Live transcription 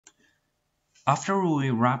After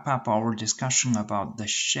we wrap up our discussion about the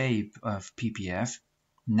shape of PPF,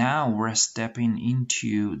 now we're stepping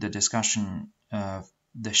into the discussion of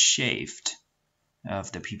the shaft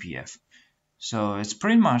of the PPF. So it's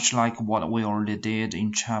pretty much like what we already did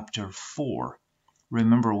in chapter 4.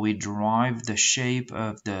 Remember, we derived the shape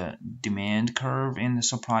of the demand curve and the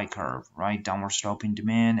supply curve, right? Downward sloping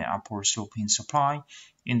demand and upward sloping supply.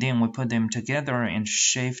 And then we put them together and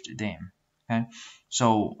shaped them, okay?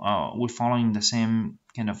 So we're following the same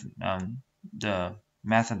kind of the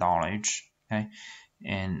methodology, okay?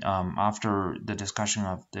 And after the discussion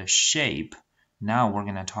of the shape, now we're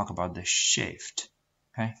going to talk about the shaft,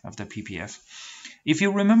 okay, of the PPF. If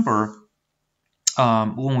you remember,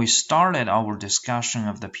 when we started our discussion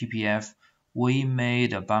of the PPF, we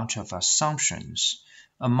made a bunch of assumptions.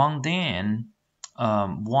 Among them,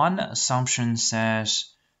 one assumption says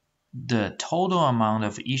the total amount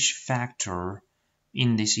of each factor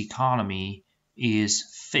in this economy is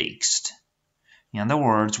fixed. In other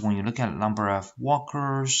words, when you look at the number of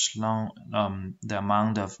workers, the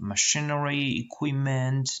amount of machinery,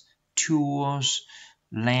 equipment, tools,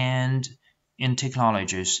 land, and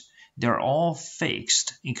technologies, they're all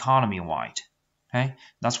fixed economy-wide. Okay,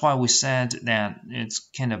 that's why we said that it's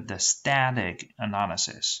kind of the static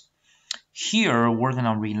analysis. Here, we're going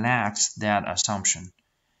to relax that assumption.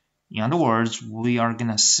 In other words, we are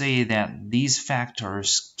going to say that these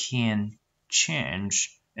factors can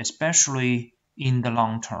change, especially in the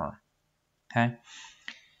long term. Okay,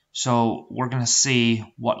 so we're going to see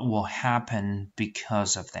what will happen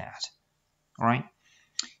because of that. All right,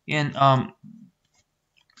 and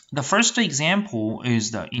the first example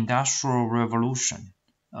is the Industrial Revolution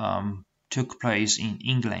took place in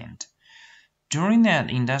England. During that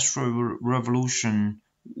Industrial Revolution,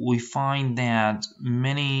 we find that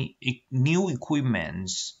many new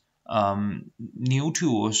equipments, new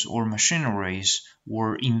tools or machineries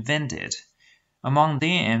were invented. Among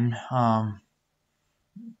them,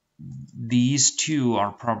 these two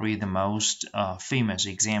are probably the most famous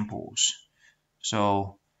examples.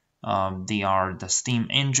 So they are the steam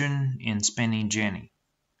engine and spinning jenny.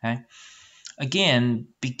 Okay? Again,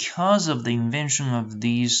 because of the invention of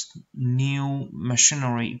these new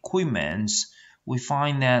machinery equipments, we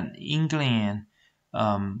find that England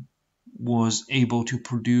was able to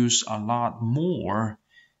produce a lot more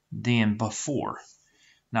than before.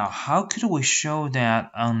 Now, how could we show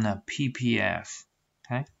that on the PPF?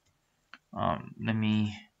 Okay, let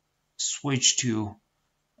me switch to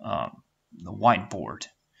the whiteboard.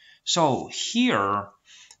 So here,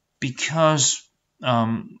 because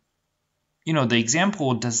the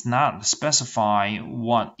example does not specify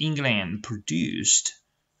what England produced,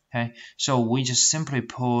 okay, so we just simply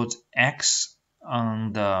put X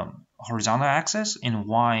on the horizontal axis and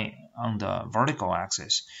Y on the vertical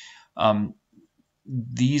axis.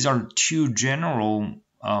 These are two general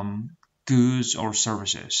goods or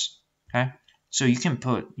services. Okay, so you can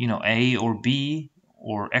put A or B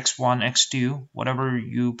or X1, X2, whatever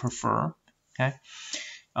you prefer. Okay,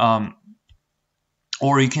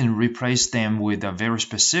 or you can replace them with very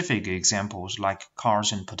specific examples like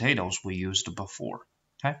cars and potatoes we used before.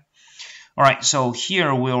 Okay, all right. So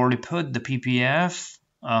here we already put the PPF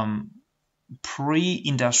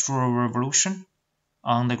pre-industrial revolution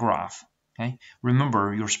on the graph. Okay,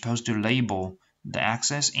 remember you're supposed to label the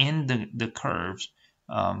axis and the curves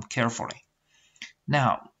carefully.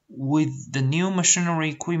 Now, with the new machinery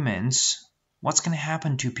equipments, what's going to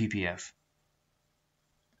happen to PPF?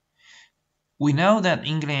 We know that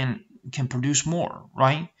England can produce more,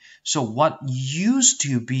 right? So what used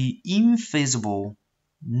to be infeasible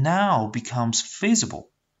now becomes feasible,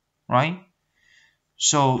 right?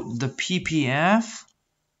 So the PPF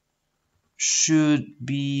should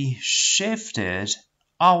be shifted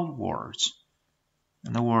outwards.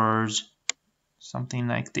 In other words, something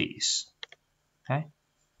like this. Okay,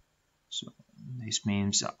 so this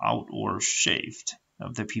means the outward shift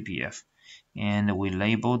of the PPF, and we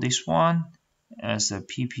label this one as the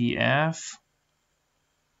PPF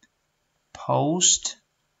post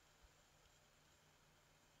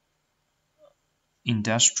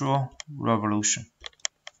industrial revolution.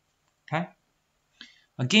 Okay,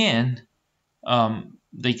 again,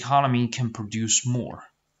 the economy can produce more.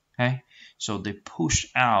 Okay, so they push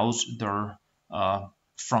out their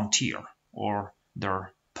frontier or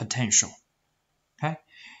their potential. Okay,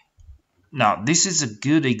 now this is a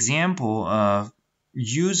good example of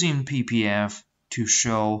using PPF to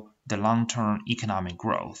show the long-term economic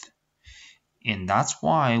growth, and that's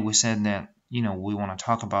why we said that we want to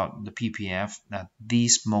talk about the PPF at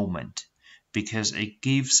this moment, because it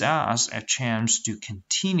gives us a chance to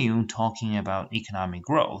continue talking about economic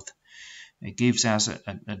growth. It gives us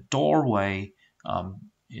a doorway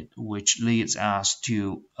which leads us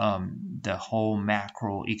to the whole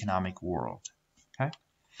macroeconomic world. Okay.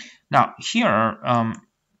 Now here,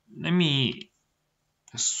 let me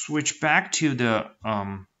switch back to the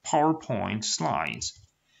PowerPoint slides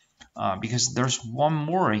because there's one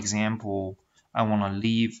more example I want to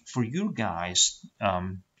leave for you guys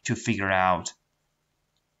to figure out.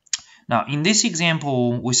 Now, in this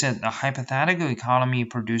example, we said a hypothetical economy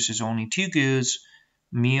produces only two goods,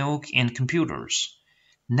 milk and computers.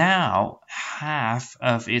 Now, half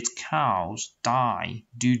of its cows die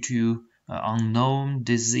due to unknown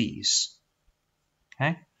disease.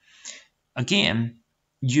 Okay. Again,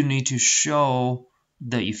 you need to show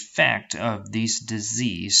the effect of this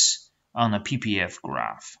disease on a PPF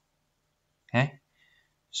graph. Okay.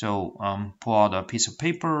 So pull out a piece of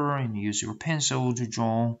paper and use your pencil to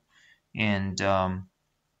draw. And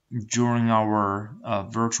during our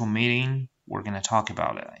virtual meeting, we're going to talk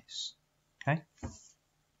about this. Okay.